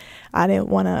have, and I didn't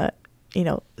want to,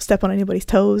 step on anybody's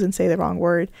toes and say the wrong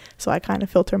word. So I kind of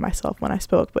filter myself when I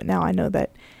spoke, but now I know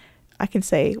that I can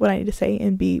say what I need to say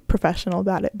and be professional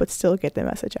about it, but still get the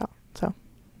message out. So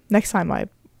next time I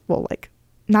will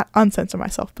not uncensor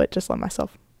myself, but just let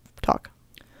myself talk.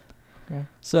 Okay.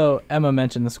 So Emma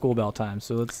mentioned the school bell time,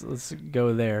 so let's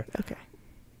go there. Okay.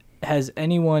 Has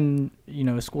anyone,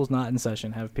 school's not in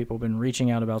session, have people been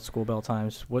reaching out about school bell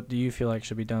times? What do you feel like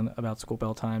should be done about school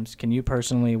bell times? Can you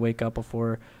personally wake up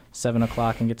before 7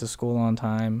 o'clock and get to school on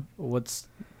time? What's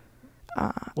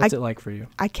it like for you?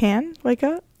 I can wake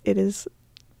up. It is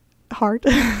hard.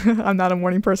 I'm not a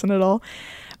morning person at all.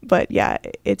 But yeah,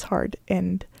 it's hard.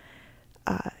 And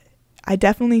I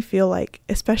definitely feel like,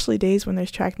 especially days when there's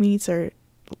track meets or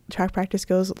track practice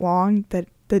goes long, that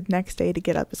the next day to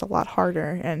get up is a lot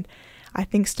harder. And I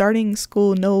think starting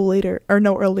school no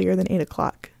earlier than 8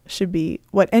 o'clock should be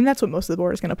and that's what most of the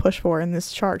board is going to push for in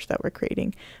this charge that we're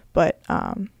creating. But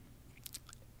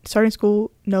starting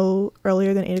school no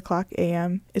earlier than 8 o'clock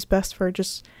a.m. is best for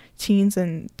just teens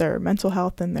and their mental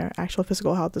health and their actual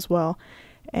physical health as well.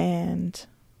 And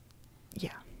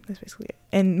yeah, that's basically it.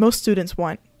 And most students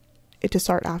want it to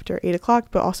start after 8 o'clock,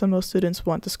 but also most students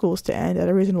want the schools to end at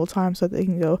a reasonable time so that they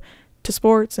can go to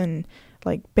sports and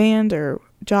like band or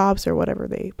jobs or whatever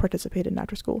they participate in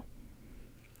after school.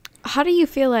 How do you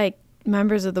feel like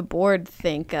members of the board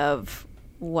think of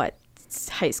what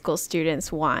high school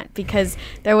students want? Because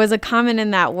there was a comment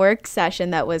in that work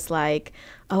session that was like,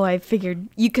 oh, I figured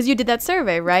you, because you did that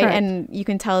survey, right? Correct. And you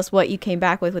can tell us what you came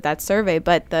back with that survey.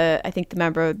 But I think the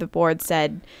member of the board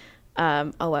said,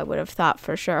 oh, I would have thought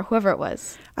for sure, whoever it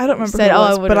was. I don't remember said, who it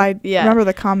was, but I yeah. remember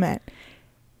the comment.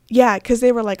 Yeah, because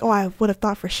they were like, oh, I would have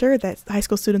thought for sure that high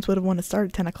school students would have wanted to start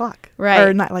at 10 o'clock. Right.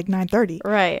 Or not like 9:30.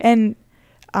 Right. And,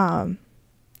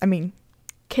 I mean,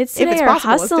 kids if today it's are possible,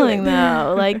 let's do hustlling it.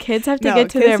 though. Like kids have to No, get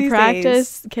to kids their these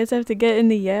practice. Kids have to get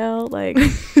into Yale. Like,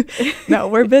 no,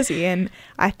 we're busy. And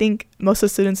I think most of the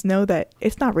students know that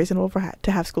it's not reasonable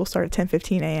to have school start at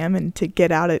 10:15 a.m. and to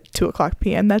get out at 2 o'clock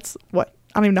p.m. That's what,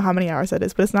 I don't even know how many hours that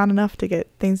is, but it's not enough to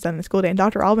get things done in the school day. And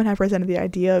Dr. Alban had presented the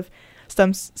idea of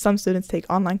some students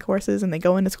take online courses and they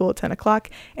go into school at 10 o'clock.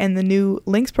 And the new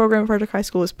Links program at Frederick High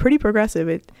School is pretty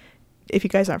progressive. If you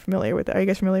guys aren't familiar with it, are you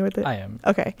guys familiar with it? I am.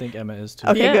 Okay. I think Emma is too.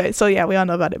 Okay, Yeah. good. So yeah, we all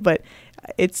know about it, but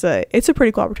it's a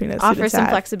pretty cool opportunity. That offer students some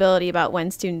have. flexibility about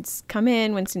when students come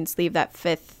in, when students leave that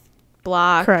fifth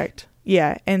block. Correct.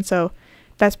 Yeah, and so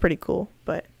that's pretty cool.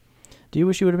 But Do you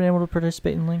wish you would have been able to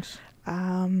participate in Links?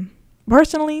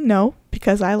 personally, no,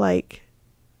 because I like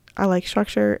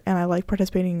structure and I like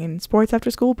participating in sports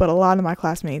after school. But a lot of my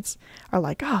classmates are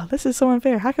like, "Oh, this is so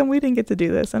unfair. How come we didn't get to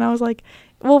do this?" And I was like,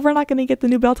 "Well, we're not going to get the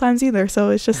new bell times either. So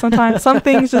it's just sometimes some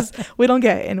things just we don't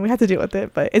get, and we have to deal with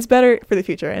it. But it's better for the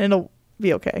future, and it'll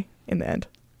be okay in the end."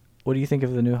 What do you think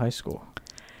of the new high school?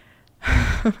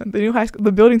 The new high school,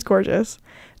 the building's gorgeous.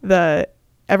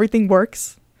 Everything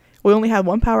works. We only had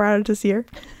one power outage this year,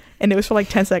 and it was for like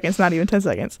 10 seconds, not even 10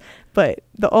 seconds. But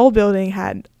the old building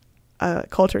had a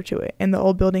culture to it, and the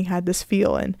old building had this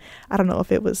feel. And I don't know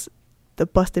if it was the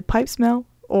busted pipe smell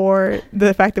or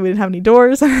the fact that we didn't have any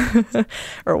doors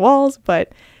or walls,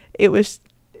 but the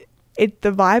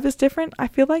vibe is different. I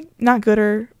feel like not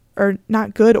good or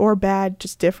not good or bad,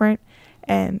 just different.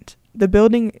 And the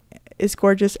building is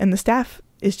gorgeous, and the staff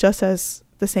is just as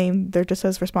the same. They're just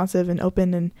as responsive and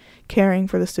open and caring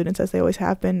for the students as they always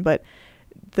have been, but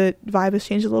the vibe has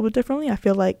changed a little bit differently. I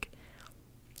feel like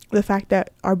the fact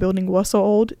that our building was so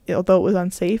old, although it was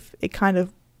unsafe, it kind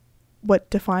of what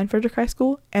defined Frederick High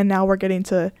School, and now we're getting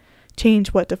to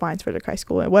change what defines Frederick High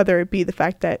School, and whether it be the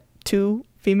fact that 2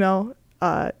 female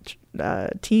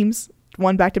teams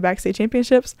won back-to-back state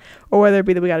championships, or whether it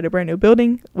be that we got a brand new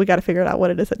building. We got to figure out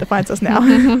what it is that defines us now.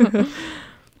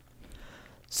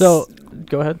 So,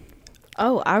 go ahead.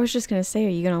 Oh, I was just going to say, are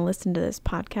you going to listen to this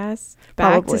podcast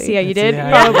back Probably. to see how you And see did? how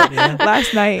Yeah. you did, yeah.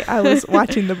 Last night I was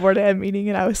watching the board ed meeting,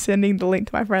 and I was sending the link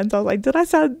to my friends. I was like, did I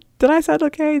sound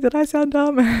okay? Did I sound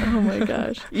dumb? Oh my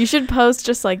gosh. You should post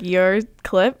just like your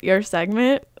clip, your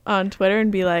segment on Twitter and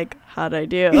be like, how'd I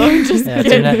do? Just Yeah,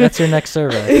 kidding. that's your next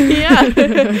survey. Yeah. I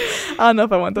don't know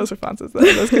if I want those responses though.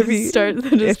 Those could be Start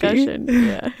the discussion.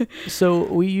 Yeah. So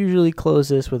we usually close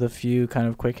this with a few kind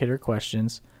of quick hitter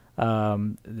questions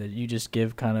that you just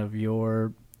give kind of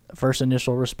your first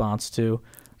initial response to.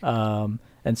 And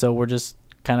so we're just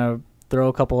kind of throw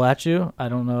a couple at you. I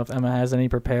don't know if Emma has any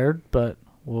prepared, but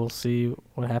we'll see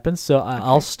what happens. So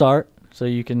I'll start so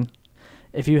you can,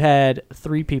 if you had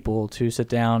 3 people to sit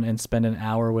down and spend an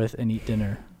hour with and eat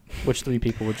dinner, which 3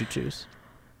 people would you choose?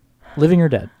 Living or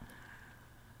dead?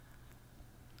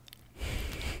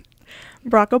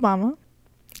 Barack Obama,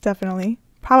 definitely.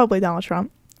 Probably Donald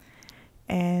Trump.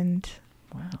 And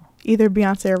Wow. either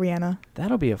Beyonce or Rihanna.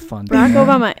 That'll be a fun Barack dinner.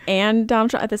 Obama and Donald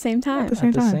Trump at the same time. At the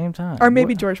same time. Same time. Or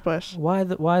maybe George Bush. Why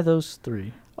those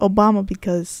 3? Obama,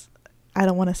 because I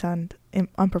don't want to sound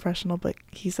unprofessional, but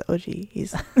he's the OG.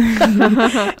 He's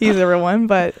he's a real one.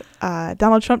 But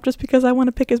Donald Trump, just because I want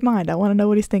to pick his mind. I want to know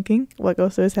what he's thinking, what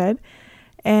goes through his head.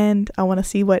 And I want to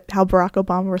see how Barack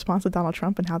Obama responds to Donald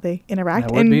Trump and how they interact.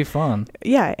 That would be fun.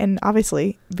 Yeah, and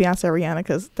obviously Beyonce or Rihanna,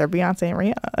 because they're Beyonce and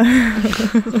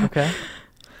Rihanna. Okay.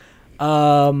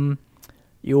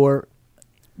 Your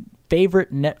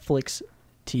favorite Netflix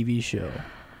TV show,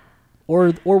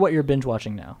 or what you're binge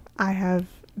watching now? I have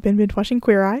been binge watching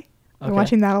Queer Eye. I've been Okay.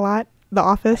 watching that a lot. The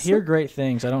Office. I hear great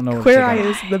things. I don't know what Queer it's Eye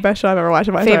about. is the best show I've ever watched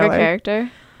in my entire Favorite life.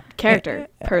 character?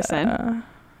 Person.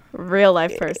 Real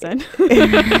life person.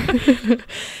 It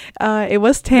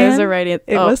was Tan. There's a right It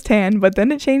was Tan, but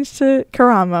then it changed to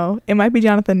Karamo. It might be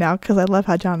Jonathan now, because I love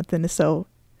how Jonathan is so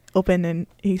open and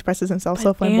he expresses himself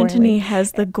so flamboyantly. Anthony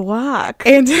has the guac.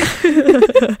 And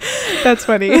that's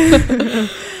funny.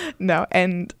 No,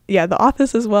 and yeah, The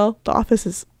Office as well. The Office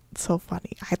is so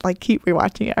funny. I like keep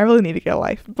rewatching it. I really need to get a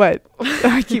life, but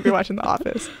I keep rewatching The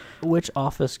Office. Which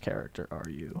Office character are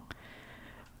you?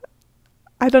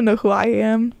 I don't know who I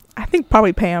am. I think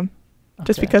probably Pam,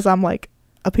 just Okay. because I'm like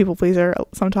a people pleaser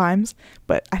sometimes.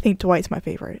 But I think Dwight's my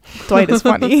favorite. Dwight is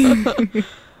funny.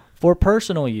 For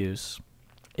personal use,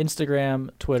 Instagram,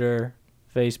 Twitter,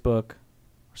 Facebook,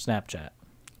 Snapchat.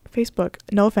 Facebook,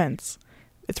 no offense,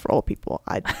 it's for old people.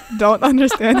 I don't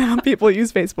understand how people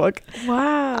use Facebook.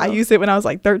 Wow. I used it when I was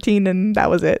like 13 and that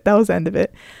was it. That was the end of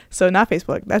it. So not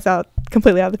Facebook. That's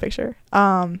completely out of the picture.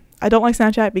 I don't like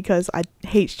Snapchat because I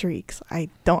hate streaks. I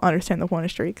don't understand the point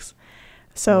of streaks.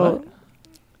 So What?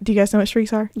 do you guys know what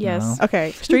streaks are? Yes. No.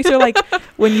 Okay. Streaks are like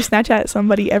when you Snapchat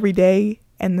somebody every day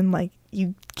and then like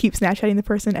you keep Snapchatting the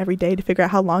person every day to figure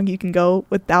out how long you can go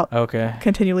without Okay.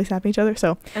 continually snapping each other.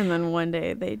 So And then one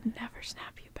day they never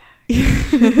snap you back.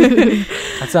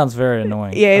 That sounds very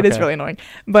annoying. yeah, it is Okay. really annoying.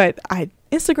 But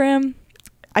Instagram,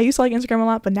 I used to like Instagram a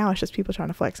lot, but now it's just people trying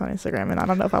to flex on Instagram, and I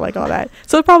don't know if I like all that.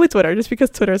 So probably Twitter, just because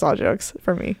Twitter is all jokes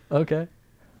for me. Okay.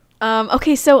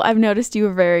 Okay, so I've noticed you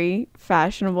a very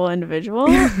fashionable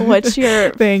individual. What's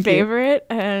your Thank you. favorite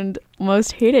and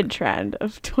most hated trend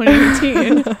of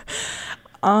 2018?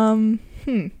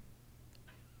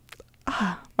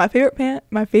 My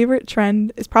favorite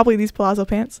trend is probably these palazzo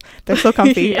pants. They're so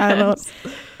comfy. I don't know. Yes.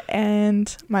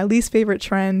 And my least favorite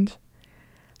trend,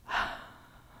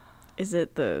 Is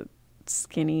it the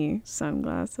skinny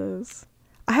sunglasses?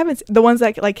 I haven't the ones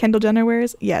that like Kendall Jenner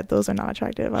wears. Yeah, those are not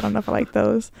attractive. I don't know if I like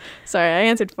those. Sorry, I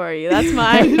answered for you. That's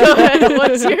mine. Go ahead.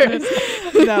 What's yours?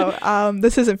 No,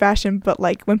 this isn't fashion, but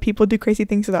like when people do crazy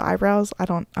things to their eyebrows, I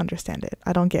don't understand it.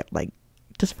 I don't get like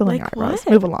just filling your Like eyebrows.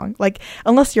 what? Move along. Like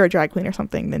unless you're a drag queen or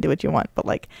something, then do what you want. But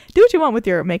like do what you want with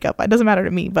your makeup. It doesn't matter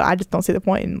to me, but I just don't see the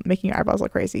point in making your eyebrows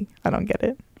look crazy. I don't get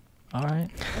it. All right.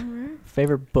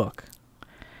 Favorite book?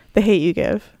 The Hate You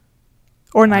Give,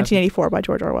 or 1984 by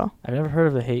George Orwell. I've never heard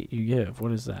of The Hate You Give.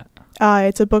 What is that?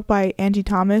 It's a book by Angie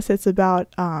Thomas. It's about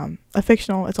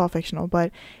it's all fictional,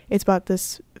 but it's about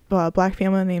this black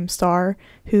family named Star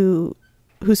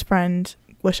whose friend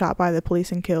was shot by the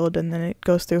police and killed, and then it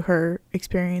goes through her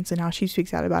experience and how she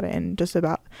speaks out about it, and just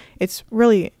about it's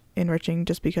really enriching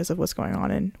just because of what's going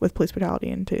on with police brutality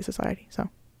in today's society. So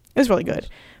it was really good,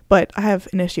 but I have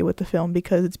an issue with the film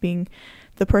because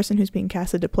the person who's being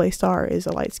casted to play Star is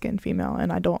a light-skinned female,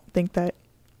 and I don't think that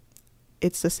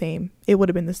it's the same. It would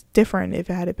have been different if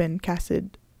it had been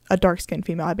casted a dark-skinned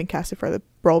female had been casted for the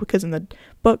role, because in the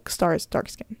book Star is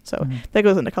dark-skinned, so that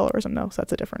goes into colorism though, so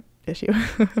that's a different issue.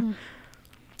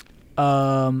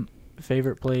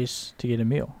 Favorite place to get a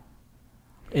meal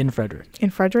in Frederick? In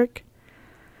Frederick,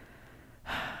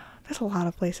 there's a lot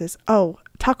of places. Oh,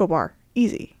 Taco Bar,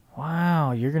 easy.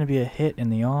 Wow, you're gonna be a hit in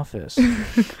the office.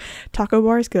 Taco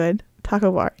Bar is good.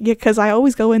 Taco Bar, yeah, because I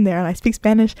always go in there and I speak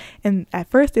Spanish, and at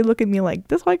first they look at me like,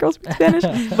 this white girl speaks Spanish,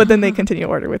 but then they continue to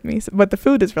order with me. But the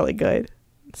food is really good,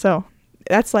 so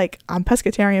that's like, I'm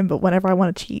pescatarian, but whenever I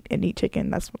want to cheat and eat chicken,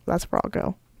 that's where I'll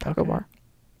go. Taco Okay. Bar.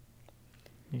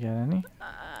 You got any?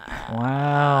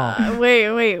 Wow.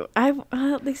 Wait.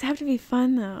 These have to be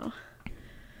fun though.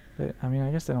 I mean,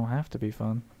 I guess they don't have to be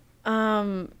fun.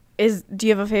 Do you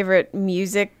have a favorite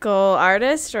musical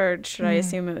artist, or should I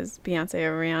assume it was Beyonce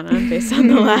or Rihanna based on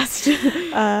the last?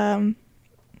 Beyonce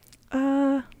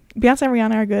and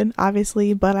Rihanna are good,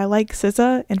 obviously, but I like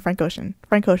SZA and Frank Ocean.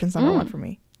 Frank Ocean's number one for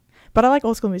me. But I like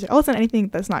old school music. I'll listen to anything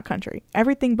that's not country.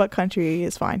 Everything but country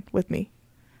is fine with me.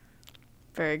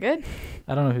 Very good.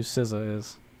 I don't know who SZA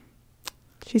is.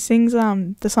 She sings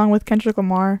the song with Kendrick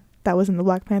Lamar that was in the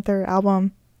Black Panther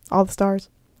album, All the Stars.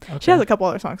 Okay. She has a couple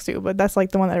other songs too, but that's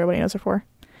like the one that everybody knows her for.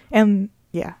 And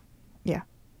yeah.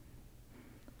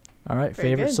 All right, Very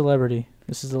favorite good. celebrity.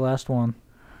 This is the last one.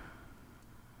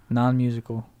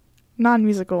 Non-musical.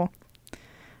 Non-musical.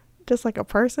 Just like a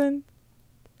person.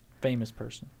 Famous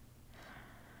person.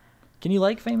 Can you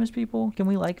like famous people? Can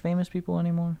we like famous people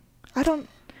anymore? I don't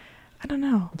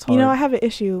know. It's You know, hard. I have an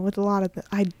issue with a lot of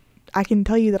I can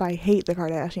tell you that I hate the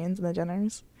Kardashians and the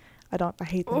Jenners. I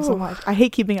hate them so much. I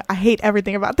hate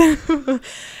everything about them.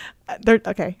 They're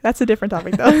okay. That's a different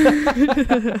topic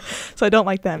though. So I don't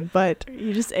like them, but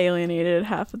You just alienated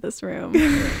half of this room.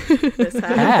 This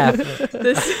half.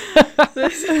 Half.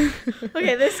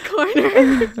 This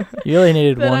corner. You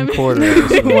alienated But one I'm- quarter of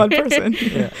this room. one person.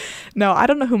 Yeah. No, I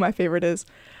don't know who my favorite is.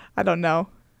 I don't know.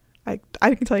 I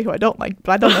can tell you who I don't like,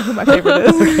 but I don't know who my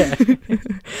favorite is.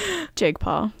 Jake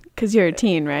Paul, because you're a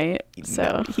teen, right? So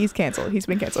No, he's canceled. He's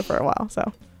been canceled for a while.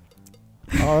 So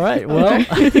All right. Well,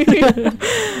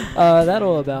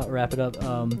 that'll about wrap it up.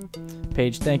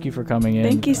 Paige, thank you for coming in.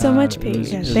 Thank you so much, It Paige.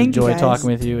 was, Yeah, it was thank a you, joy guys. talking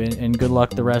with you, and good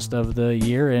luck the rest of the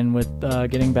year and with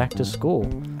getting back to school.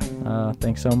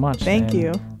 Thanks so much. Thank and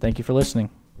you. Thank you for listening.